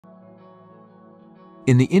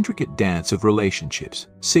In the intricate dance of relationships,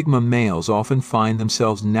 Sigma males often find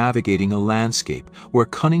themselves navigating a landscape where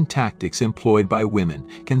cunning tactics employed by women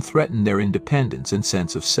can threaten their independence and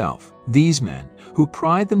sense of self. These men, who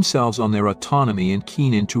pride themselves on their autonomy and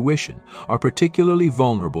keen intuition, are particularly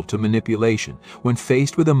vulnerable to manipulation when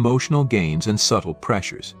faced with emotional games and subtle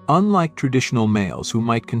pressures. Unlike traditional males who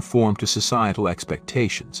might conform to societal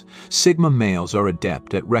expectations, Sigma males are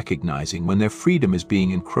adept at recognizing when their freedom is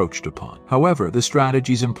being encroached upon. However, the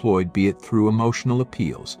strategies employed, be it through emotional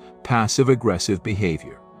appeals, passive-aggressive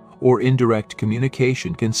behavior, or indirect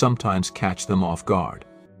communication, can sometimes catch them off guard.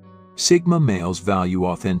 Sigma males value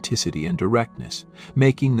authenticity and directness,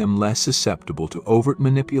 making them less susceptible to overt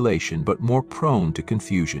manipulation but more prone to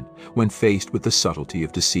confusion when faced with the subtlety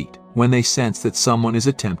of deceit. When they sense that someone is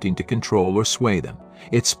attempting to control or sway them,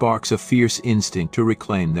 it sparks a fierce instinct to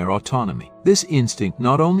reclaim their autonomy. This instinct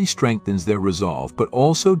not only strengthens their resolve but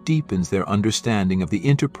also deepens their understanding of the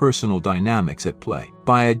interpersonal dynamics at play.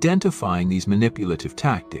 By identifying these manipulative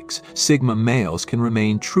tactics, Sigma males can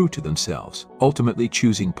remain true to themselves, ultimately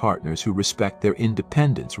choosing partners who respect their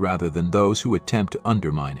independence rather than those who attempt to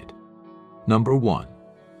undermine it. Number 1.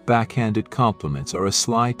 Backhanded compliments are a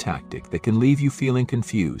sly tactic that can leave you feeling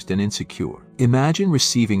confused and insecure. Imagine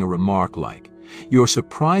receiving a remark like, "You're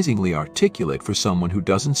surprisingly articulate for someone who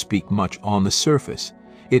doesn't speak much." On the surface,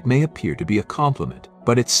 it may appear to be a compliment,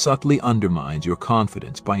 but it subtly undermines your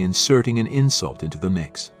confidence by inserting an insult into the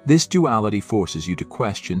mix. This duality forces you to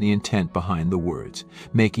question the intent behind the words,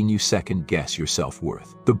 making you second-guess your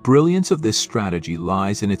self-worth. The brilliance of this strategy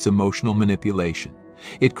lies in its emotional manipulation.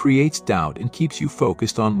 It creates doubt and keeps you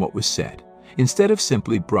focused on what was said, instead of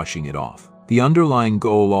simply brushing it off. The underlying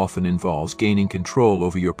goal often involves gaining control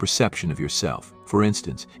over your perception of yourself. For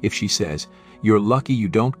instance, if she says, "You're lucky you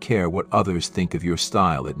don't care what others think of your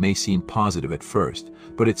style," it may seem positive at first,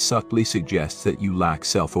 but it subtly suggests that you lack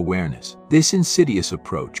self-awareness. This insidious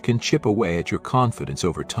approach can chip away at your confidence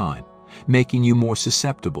over time, making you more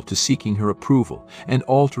susceptible to seeking her approval and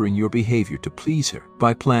altering your behavior to please her.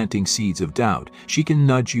 By planting seeds of doubt, she can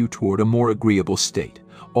nudge you toward a more agreeable state,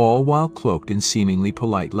 all while cloaked in seemingly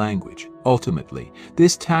polite language. Ultimately,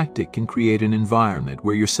 this tactic can create an environment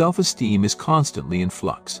where your self-esteem is constantly in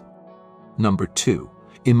flux. Number 2.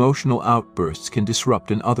 Emotional outbursts can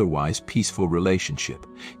disrupt an otherwise peaceful relationship,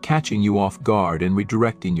 catching you off guard and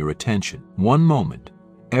redirecting your attention. One moment,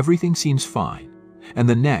 everything seems fine, and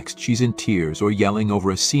the next she's in tears or yelling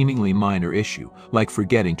over a seemingly minor issue, like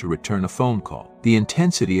forgetting to return a phone call. The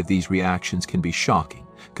intensity of these reactions can be shocking,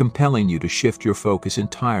 compelling you to shift your focus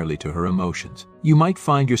entirely to her emotions. You might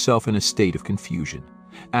find yourself in a state of confusion,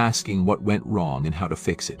 asking what went wrong and how to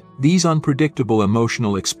fix it. These unpredictable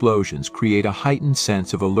emotional explosions create a heightened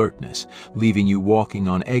sense of alertness, leaving you walking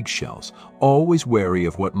on eggshells, always wary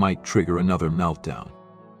of what might trigger another meltdown.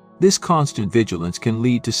 This constant vigilance can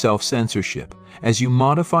lead to self-censorship, as you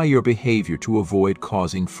modify your behavior to avoid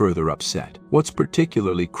causing further upset. What's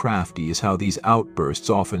particularly crafty is how these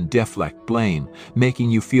outbursts often deflect blame,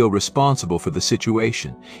 making you feel responsible for the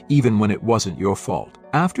situation, even when it wasn't your fault.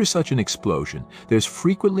 After such an explosion, there's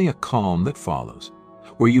frequently a calm that follows,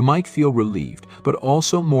 where you might feel relieved, but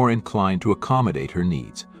also more inclined to accommodate her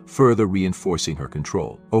needs, further reinforcing her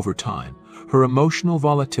control. Over time, her emotional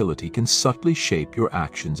volatility can subtly shape your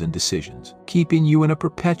actions and decisions, keeping you in a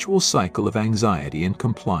perpetual cycle of anxiety and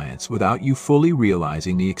compliance without you fully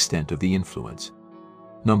realizing the extent of the influence.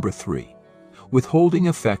 Number 3. Withholding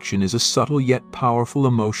affection is a subtle yet powerful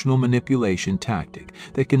emotional manipulation tactic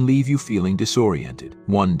that can leave you feeling disoriented.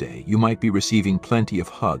 One day, you might be receiving plenty of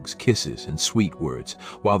hugs, kisses, and sweet words,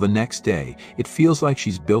 while the next day, it feels like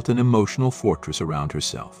she's built an emotional fortress around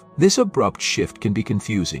herself. This abrupt shift can be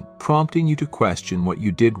confusing, prompting you to question what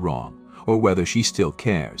you did wrong or whether she still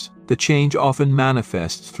cares. The change often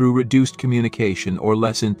manifests through reduced communication or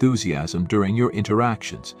less enthusiasm during your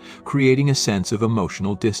interactions, creating a sense of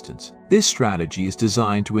emotional distance. This strategy is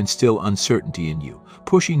designed to instill uncertainty in you,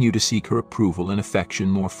 pushing you to seek her approval and affection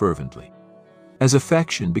more fervently. As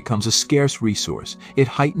affection becomes a scarce resource, it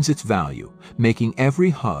heightens its value, making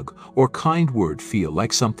every hug or kind word feel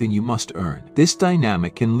like something you must earn. This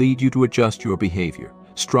dynamic can lead you to adjust your behavior,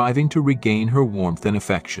 striving to regain her warmth and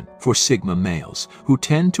affection. For Sigma males, who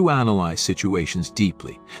tend to analyze situations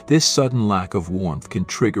deeply, this sudden lack of warmth can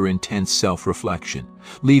trigger intense self-reflection,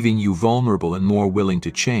 leaving you vulnerable and more willing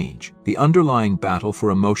to change. The underlying battle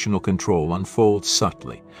for emotional control unfolds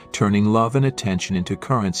subtly, turning love and attention into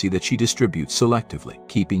currency that she distributes selectively,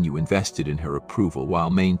 keeping you invested in her approval while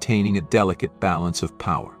maintaining a delicate balance of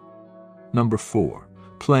power. Number 4.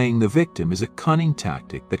 Playing the victim is a cunning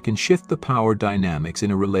tactic that can shift the power dynamics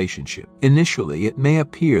in a relationship. Initially, it may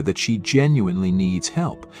appear that she genuinely needs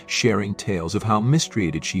help, sharing tales of how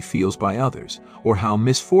mistreated she feels by others, or how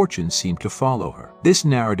misfortunes seem to follow her. This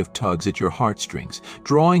narrative tugs at your heartstrings,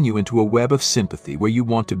 drawing you into a web of sympathy where you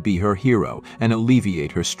want to be her hero and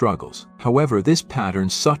alleviate her struggles. However, this pattern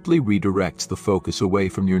subtly redirects the focus away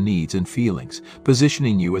from your needs and feelings,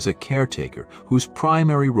 positioning you as a caretaker whose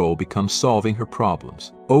primary role becomes solving her problems.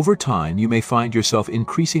 Over time, you may find yourself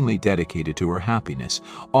increasingly dedicated to her happiness,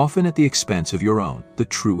 often at the expense of your own. The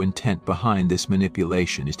true intent behind this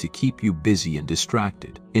manipulation is to keep you busy and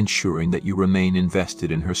distracted, ensuring that you remain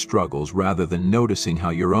invested in her struggles rather than noticing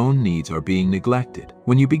how your own needs are being neglected.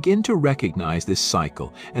 When you begin to recognize this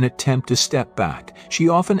cycle and attempt to step back, she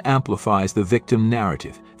often amplifies the victim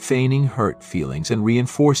narrative, feigning hurt feelings and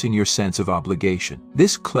reinforcing your sense of obligation.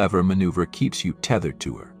 This clever maneuver keeps you tethered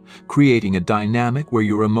to her, creating a dynamic where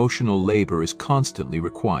your emotional labor is constantly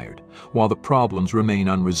required, while the problems remain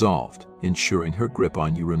unresolved, ensuring her grip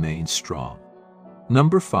on you remains strong.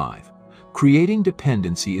 Number 5. Creating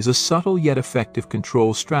dependency is a subtle yet effective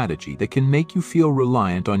control strategy that can make you feel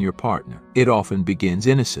reliant on your partner. It often begins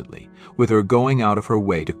innocently, with her going out of her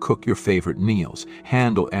way to cook your favorite meals,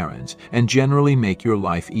 handle errands, and generally make your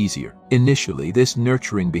life easier. Initially, this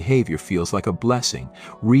nurturing behavior feels like a blessing,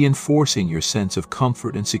 reinforcing your sense of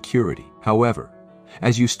comfort and security. However,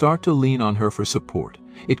 as you start to lean on her for support,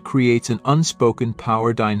 it creates an unspoken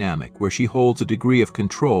power dynamic where she holds a degree of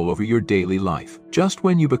control over your daily life. Just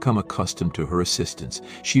when you become accustomed to her assistance,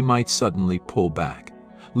 she might suddenly pull back,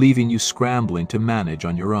 leaving you scrambling to manage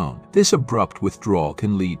on your own. This abrupt withdrawal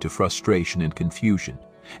can lead to frustration and confusion,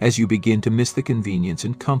 as you begin to miss the convenience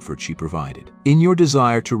and comfort she provided. In your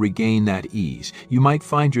desire to regain that ease, you might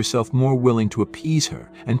find yourself more willing to appease her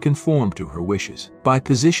and conform to her wishes. By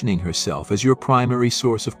positioning herself as your primary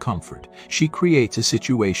source of comfort, she creates a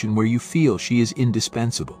situation where you feel she is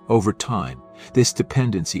indispensable. Over time, this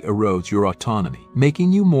dependency erodes your autonomy,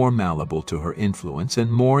 making you more malleable to her influence and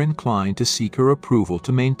more inclined to seek her approval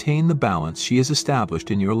to maintain the balance she has established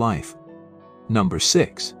in your life. Number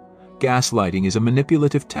 6. Gaslighting is a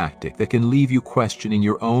manipulative tactic that can leave you questioning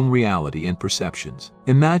your own reality and perceptions.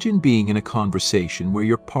 Imagine being in a conversation where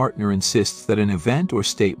your partner insists that an event or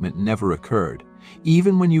statement never occurred,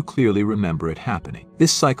 even when you clearly remember it happening.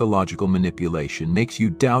 This psychological manipulation makes you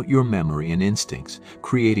doubt your memory and instincts,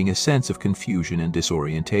 creating a sense of confusion and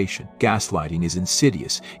disorientation. Gaslighting is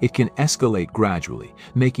insidious. It can escalate gradually,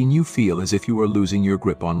 making you feel as if you are losing your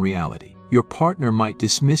grip on reality. Your partner might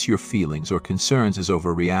dismiss your feelings or concerns as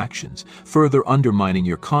overreactions, further undermining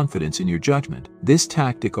your confidence in your judgment. This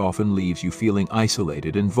tactic often leaves you feeling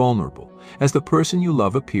isolated and vulnerable, as the person you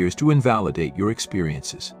love appears to invalidate your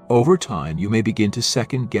experiences. Over time, you may begin to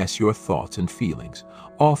second-guess your thoughts and feelings,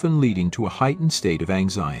 often leading to a heightened state of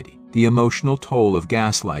anxiety. The emotional toll of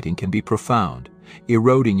gaslighting can be profound,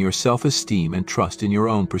 eroding your self-esteem and trust in your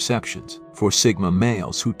own perceptions. For Sigma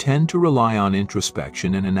males who tend to rely on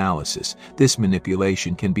introspection and analysis, this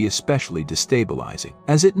manipulation can be especially destabilizing,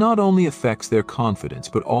 as it not only affects their confidence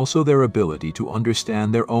but also their ability to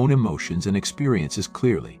understand their own emotions and experiences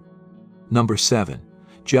clearly. Number 7.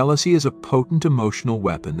 Jealousy is a potent emotional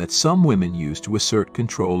weapon that some women use to assert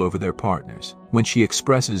control over their partners. When she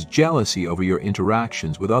expresses jealousy over your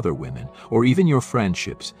interactions with other women, or even your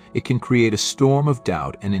friendships, it can create a storm of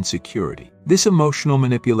doubt and insecurity. This emotional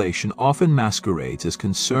manipulation often masquerades as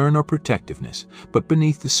concern or protectiveness, but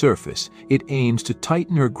beneath the surface, it aims to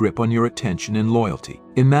tighten her grip on your attention and loyalty.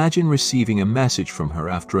 Imagine receiving a message from her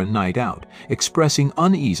after a night out, expressing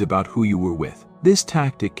unease about who you were with. This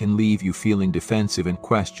tactic can leave you feeling defensive and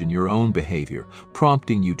question your own behavior,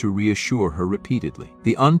 prompting you to reassure her repeatedly.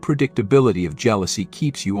 The unpredictability of jealousy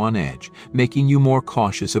keeps you on edge, making you more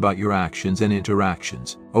cautious about your actions and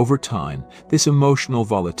interactions. Over time, this emotional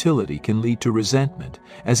volatility can lead to resentment,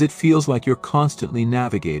 as it feels like you're constantly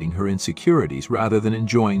navigating her insecurities rather than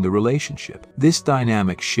enjoying the relationship. This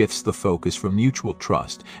dynamic shifts the focus from mutual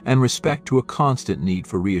trust and respect to a constant need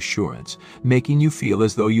for reassurance, making you feel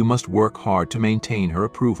as though you must work hard to maintain her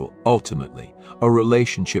approval. Ultimately, a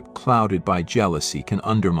relationship clouded by jealousy can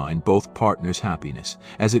undermine both partners' happiness,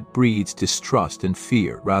 as it breeds distrust and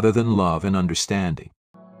fear rather than love and understanding.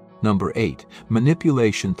 Number 8.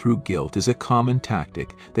 Manipulation through guilt is a common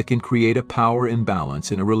tactic that can create a power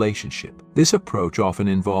imbalance in a relationship. This approach often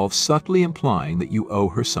involves subtly implying that you owe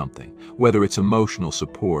her something, whether it's emotional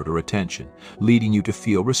support or attention, leading you to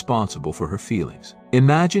feel responsible for her feelings.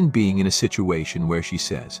 Imagine being in a situation where she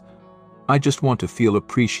says, "I just want to feel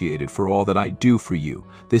appreciated for all that I do for you."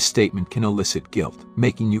 This statement can elicit guilt,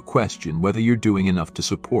 making you question whether you're doing enough to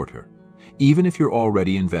support her. even if you're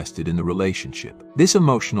already invested in the relationship. This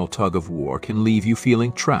emotional tug-of-war can leave you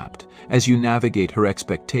feeling trapped as you navigate her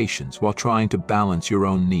expectations while trying to balance your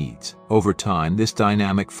own needs. Over time, this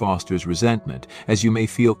dynamic fosters resentment, as you may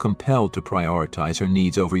feel compelled to prioritize her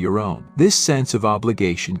needs over your own. This sense of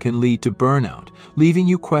obligation can lead to burnout, leaving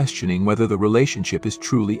you questioning whether the relationship is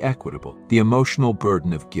truly equitable. The emotional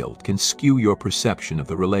burden of guilt can skew your perception of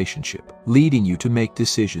the relationship, leading you to make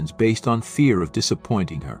decisions based on fear of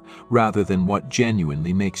disappointing her rather than what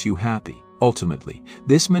genuinely makes you happy. Ultimately,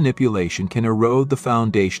 this manipulation can erode the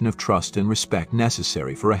foundation of trust and respect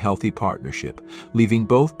necessary for a healthy partnership, leaving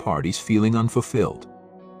both parties feeling unfulfilled.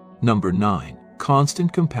 Number 9.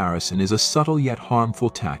 Constant comparison is a subtle yet harmful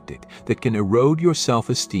tactic that can erode your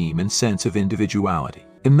self-esteem and sense of individuality.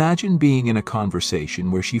 Imagine being in a conversation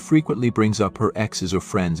where she frequently brings up her exes or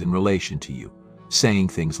friends in relation to you, saying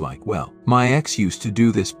things like, "Well, my ex used to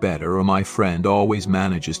do this better," or "My friend always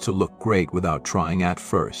manages to look great without trying at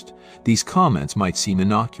first." These comments might seem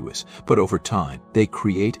innocuous, but over time, they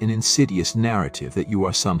create an insidious narrative that you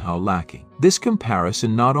are somehow lacking. This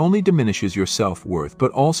comparison not only diminishes your self-worth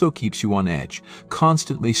but also keeps you on edge,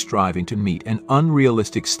 constantly striving to meet an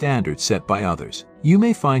unrealistic standard set by others. You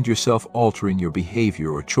may find yourself altering your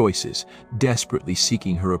behavior or choices, desperately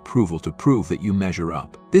seeking her approval to prove that you measure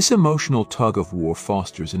up. This emotional tug-of-war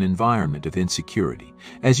fosters an environment of insecurity,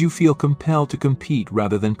 as you feel compelled to compete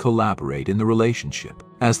rather than collaborate in the relationship.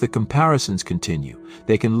 As the comparisons continue,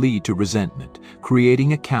 they can lead to resentment,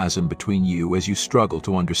 creating a chasm between you as you struggle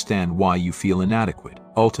to understand why you feel inadequate.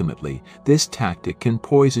 Ultimately, this tactic can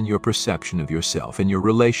poison your perception of yourself and your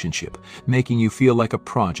relationship, making you feel like a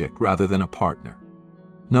project rather than a partner.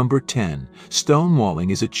 Number 10.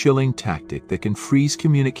 Stonewalling is a chilling tactic that can freeze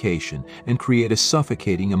communication and create a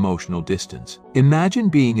suffocating emotional distance. Imagine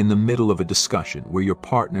being in the middle of a discussion where your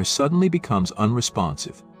partner suddenly becomes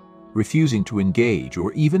unresponsive, refusing to engage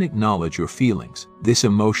or even acknowledge your feelings. This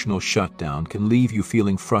emotional shutdown can leave you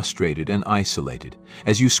feeling frustrated and isolated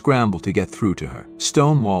as you scramble to get through to her.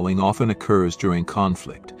 Stonewalling often occurs during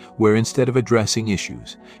conflict, where instead of addressing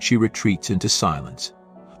issues, she retreats into silence,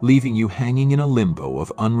 leaving you hanging in a limbo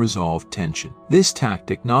of unresolved tension. This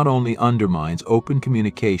tactic not only undermines open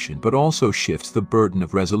communication but also shifts the burden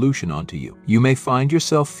of resolution onto you. You may find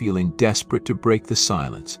yourself feeling desperate to break the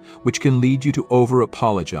silence, which can lead you to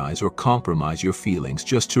over-apologize or compromise your feelings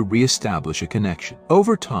just to re-establish a connection.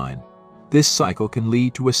 Over time, this cycle can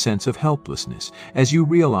lead to a sense of helplessness as you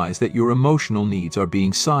realize that your emotional needs are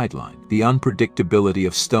being sidelined. The unpredictability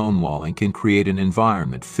of stonewalling can create an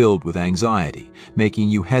environment filled with anxiety, making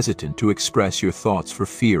you hesitant to express your thoughts for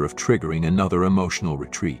fear of triggering another emotional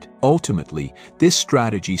retreat. Ultimately, this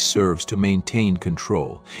strategy serves to maintain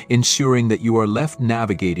control, ensuring that you are left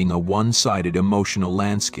navigating a one-sided emotional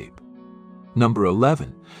landscape. Number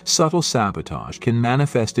 11. Subtle sabotage can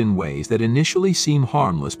manifest in ways that initially seem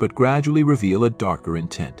harmless but gradually reveal a darker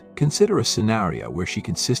intent. Consider a scenario where she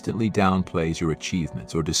consistently downplays your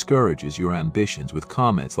achievements or discourages your ambitions with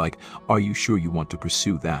comments like, "Are you sure you want to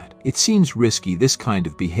pursue that?" It seems risky. This kind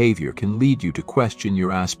of behavior can lead you to question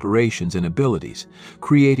your aspirations and abilities,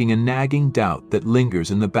 creating a nagging doubt that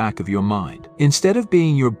lingers in the back of your mind. Instead of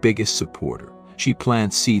being your biggest supporter, she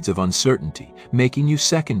plants seeds of uncertainty, making you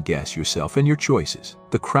second-guess yourself and your choices.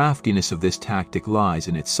 The craftiness of this tactic lies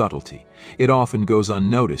in its subtlety. It often goes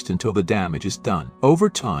unnoticed until the damage is done. Over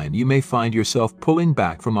time, you may find yourself pulling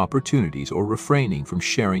back from opportunities or refraining from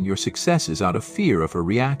sharing your successes out of fear of her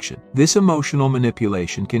reaction. This emotional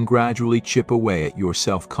manipulation can gradually chip away at your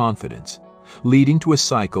self-confidence, leading to a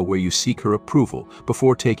cycle where you seek her approval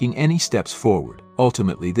before taking any steps forward.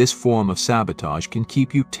 Ultimately, this form of sabotage can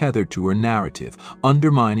keep you tethered to her narrative,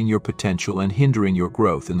 undermining your potential and hindering your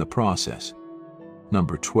growth in the process.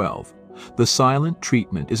 Number 12. The silent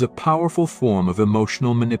treatment is a powerful form of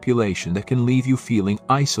emotional manipulation that can leave you feeling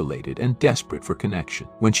isolated and desperate for connection.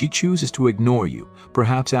 When she chooses to ignore you,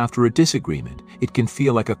 perhaps after a disagreement, it can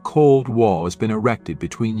feel like a cold wall has been erected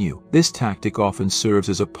between you. This tactic often serves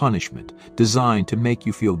as a punishment, designed to make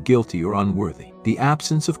you feel guilty or unworthy. The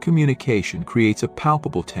absence of communication creates a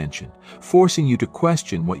palpable tension, forcing you to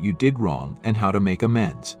question what you did wrong and how to make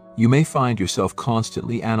amends. You may find yourself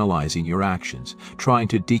constantly analyzing your actions, trying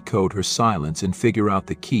to decode her silence and figure out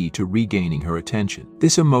the key to regaining her attention.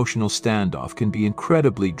 This emotional standoff can be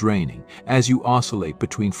incredibly draining as you oscillate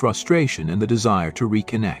between frustration and the desire to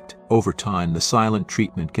reconnect. Over time, the silent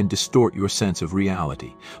treatment can distort your sense of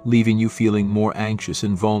reality, leaving you feeling more anxious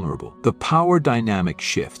and vulnerable. The power dynamic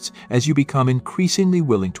shifts as you become increasingly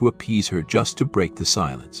willing to appease her just to break the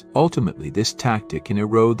silence. Ultimately, this tactic can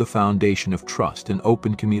erode the foundation of trust and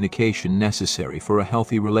open communication necessary for a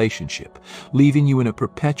healthy relationship, leaving you in a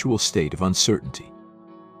perpetual state of uncertainty.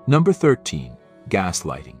 Number 13.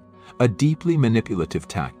 Gaslighting, a deeply manipulative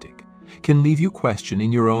tactic, can leave you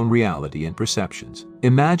questioning your own reality and perceptions.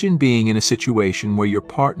 Imagine being in a situation where your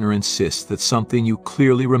partner insists that something you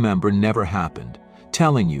clearly remember never happened,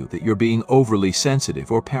 telling you that you're being overly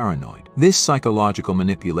sensitive or paranoid. This psychological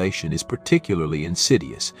manipulation is particularly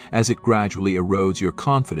insidious as it gradually erodes your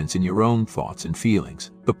confidence in your own thoughts and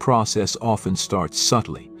feelings. The process often starts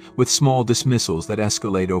subtly, with small dismissals that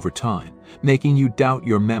escalate over time, making you doubt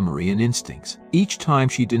your memory and instincts. Each time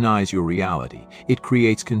she denies your reality, it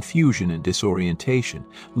creates confusion and disorientation,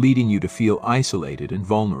 leading you to feel isolated and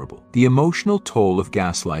vulnerable. The emotional toll of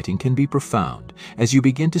gaslighting can be profound as you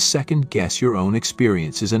begin to second-guess your own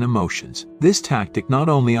experiences and emotions. This tactic not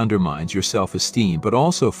only undermines your self-esteem but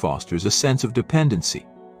also fosters a sense of dependency,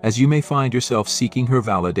 as you may find yourself seeking her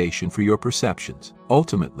validation for your perceptions.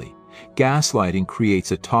 Ultimately, gaslighting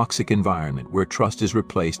creates a toxic environment where trust is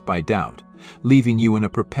replaced by doubt, leaving you in a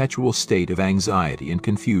perpetual state of anxiety and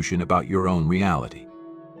confusion about your own reality.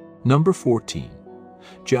 Number 14.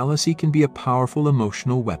 Jealousy can be a powerful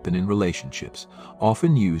emotional weapon in relationships,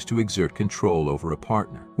 often used to exert control over a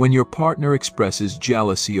partner. When your partner expresses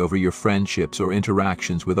jealousy over your friendships or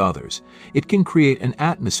interactions with others, it can create an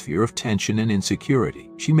atmosphere of tension and insecurity.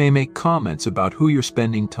 She may make comments about who you're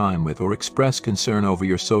spending time with or express concern over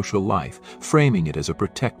your social life, framing it as a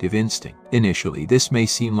protective instinct. Initially, this may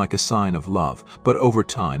seem like a sign of love, but over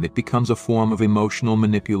time it becomes a form of emotional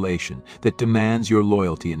manipulation that demands your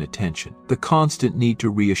loyalty and attention. The constant need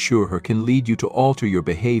to reassure her can lead you to alter your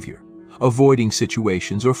behavior, avoiding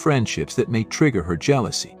situations or friendships that may trigger her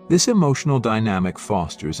jealousy. This emotional dynamic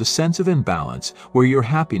fosters a sense of imbalance where your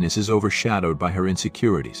happiness is overshadowed by her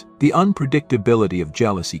insecurities. The unpredictability of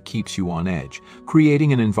jealousy keeps you on edge,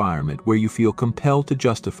 creating an environment where you feel compelled to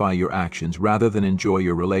justify your actions rather than enjoy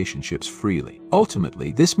your relationships freely.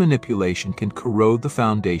 Ultimately, this manipulation can corrode the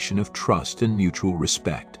foundation of trust and mutual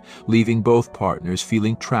respect, leaving both partners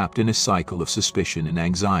feeling trapped in a cycle of suspicion and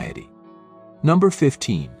anxiety. Number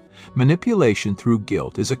 15. Manipulation through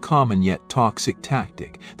guilt is a common yet toxic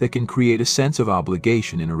tactic that can create a sense of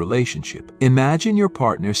obligation in a relationship. Imagine your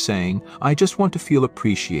partner saying, "I just want to feel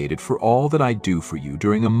appreciated for all that I do for you,"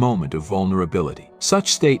 during a moment of vulnerability.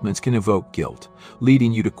 Such statements can evoke guilt,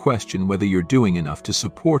 leading you to question whether you're doing enough to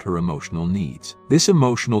support her emotional needs. This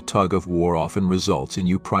emotional tug-of-war often results in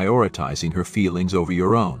you prioritizing her feelings over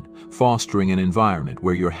your own, fostering an environment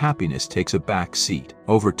where your happiness takes a back seat.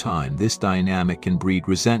 Over time, this dynamic can breed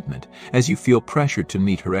resentment as you feel pressured to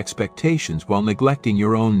meet her expectations while neglecting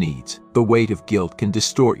your own needs. The weight of guilt can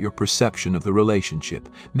distort your perception of the relationship,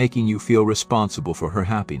 making you feel responsible for her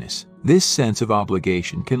happiness. This sense of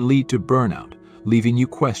obligation can lead to burnout, leaving you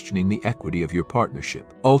questioning the equity of your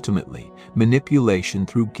partnership. Ultimately, manipulation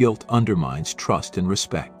through guilt undermines trust and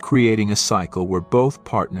respect, creating a cycle where both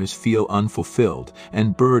partners feel unfulfilled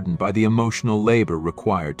and burdened by the emotional labor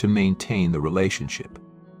required to maintain the relationship.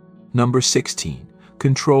 Number 16.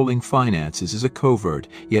 Controlling finances is a covert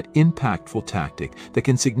yet impactful tactic that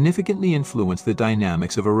can significantly influence the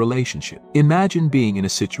dynamics of a relationship. Imagine being in a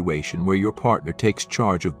situation where your partner takes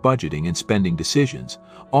charge of budgeting and spending decisions,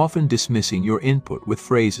 often dismissing your input with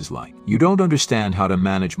phrases like, "You don't understand how to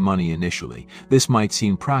manage money initially." This might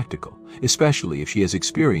seem practical, especially if she has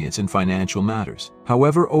experience in financial matters.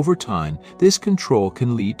 However, over time, this control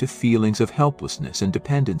can lead to feelings of helplessness and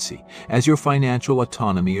dependency as your financial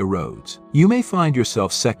autonomy erodes. You may find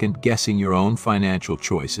yourself second-guessing your own financial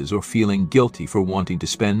choices or feeling guilty for wanting to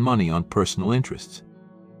spend money on personal interests.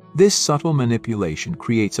 This subtle manipulation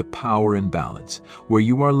creates a power imbalance where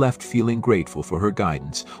you are left feeling grateful for her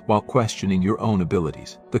guidance while questioning your own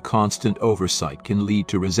abilities. The constant oversight can lead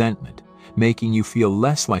to resentment, making you feel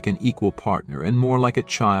less like an equal partner and more like a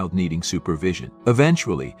child needing supervision.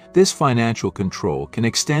 Eventually, this financial control can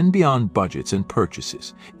extend beyond budgets and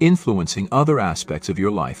purchases, influencing other aspects of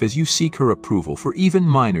your life as you seek her approval for even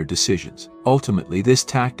minor decisions. Ultimately, this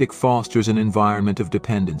tactic fosters an environment of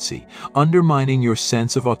dependency, undermining your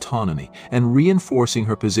sense of autonomy and reinforcing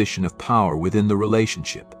her position of power within the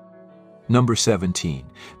relationship. Number 17.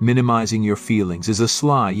 Minimizing your feelings is a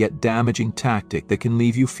sly yet damaging tactic that can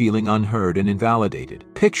leave you feeling unheard and invalidated.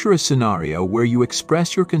 Picture a scenario where you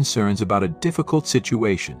express your concerns about a difficult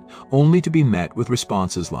situation, only to be met with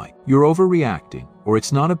responses like, "You're overreacting," or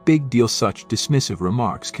 "It's not a big deal." Such dismissive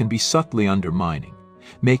remarks can be subtly undermining,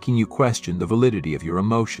 making you question the validity of your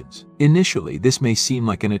emotions. Initially, this may seem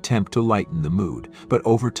like an attempt to lighten the mood, but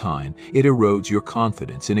over time, it erodes your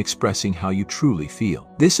confidence in expressing how you truly feel.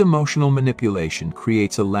 This emotional manipulation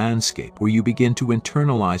creates a landscape where you begin to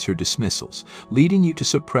internalize her dismissals, leading you to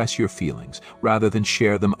suppress your feelings rather than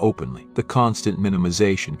share them openly. The constant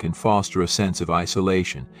minimization can foster a sense of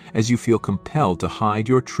isolation, as you feel compelled to hide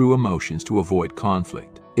your true emotions to avoid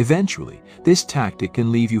conflict. Eventually, this tactic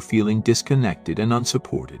can leave you feeling disconnected and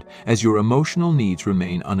unsupported, as your emotional needs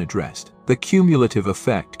remain unaddressed. The cumulative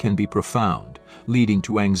effect can be profound, leading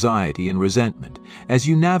to anxiety and resentment as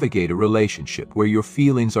you navigate a relationship where your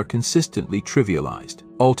feelings are consistently trivialized.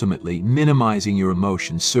 Ultimately, minimizing your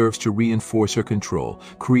emotions serves to reinforce her control,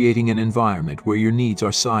 creating an environment where your needs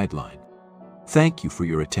are sidelined. Thank you for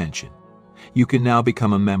your attention. You can now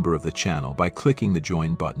become a member of the channel by clicking the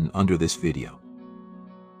join button under this video.